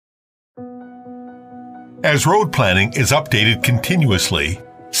As road planning is updated continuously,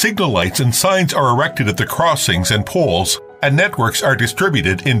 signal lights and signs are erected at the crossings and poles, and networks are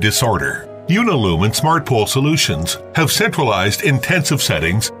distributed in disorder. Unilumin smart pole solutions have centralized intensive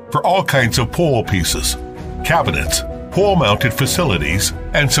settings for all kinds of pole pieces, cabinets, pole-mounted facilities,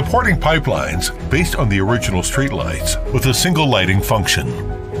 and supporting pipelines based on the original streetlights with a single lighting function.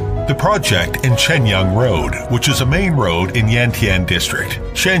 The project in Shenyang Road, which is a main road in Yantian District,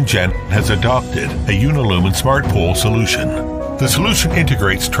 Shenzhen, has adopted a Unilumin smart pole solution. The solution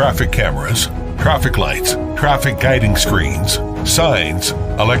integrates traffic cameras, traffic lights, traffic guiding screens, signs,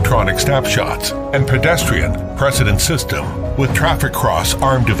 electronic snapshots, and pedestrian precedent system with traffic cross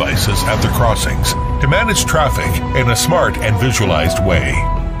arm devices at the crossings to manage traffic in a smart and visualized way.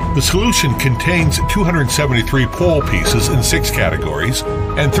 The solution contains 273 pole pieces in 6 categories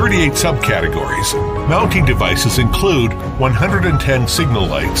and 38 subcategories. Mounting devices include 110 signal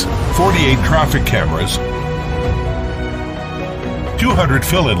lights, 48 traffic cameras, 200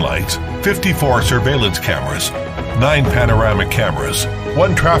 fill-in lights, 54 surveillance cameras, 9 panoramic cameras,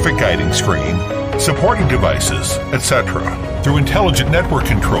 1 traffic guiding screen, supporting devices, etc. Through intelligent network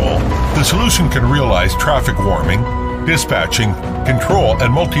control, the solution can realize traffic warming, dispatching, control,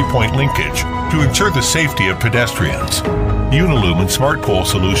 and multi-point linkage to ensure the safety of pedestrians. Unilumin Smart Pole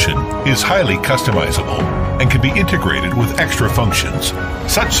solution is highly customizable and can be integrated with extra functions.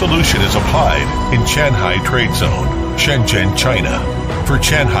 Such solution is applied in Shanghai Trade Zone, Shenzhen, China, for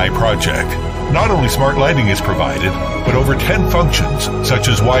Shanghai project. Not only smart lighting is provided, but over 10 functions such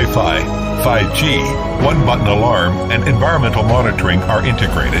as Wi-Fi, 5G, one-button alarm, and environmental monitoring are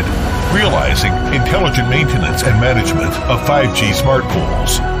integrated, realizing intelligent maintenance and management of 5G smart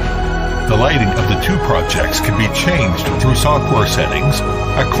poles. The lighting of the 2 projects can be changed through software settings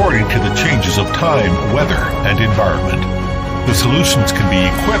according to the changes of time, weather, and environment. The solutions can be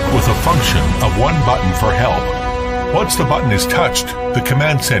equipped with a function of one button for help. Once the button is touched, the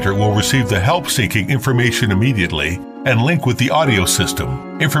command center will receive the help-seeking information immediately and link with the audio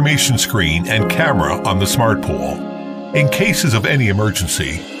system, information screen, and camera on the smart pole. In cases of any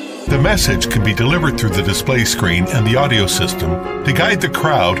emergency, the message can be delivered through the display screen and the audio system to guide the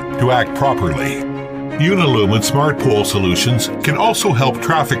crowd to act properly. Unilumin smart pole solutions can also help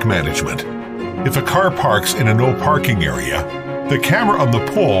traffic management. If a car parks in a no parking area, the camera on the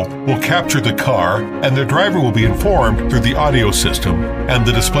pole will capture the car and the driver will be informed through the audio system and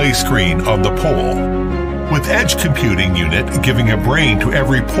the display screen on the pole. With edge computing unit giving a brain to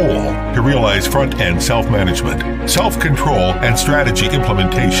every pole to realize front-end self-management, self-control, and strategy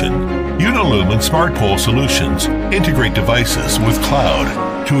implementation, Unilumin Smart Pole solutions integrate devices with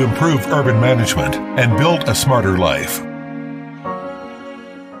cloud to improve urban management and build a smarter life.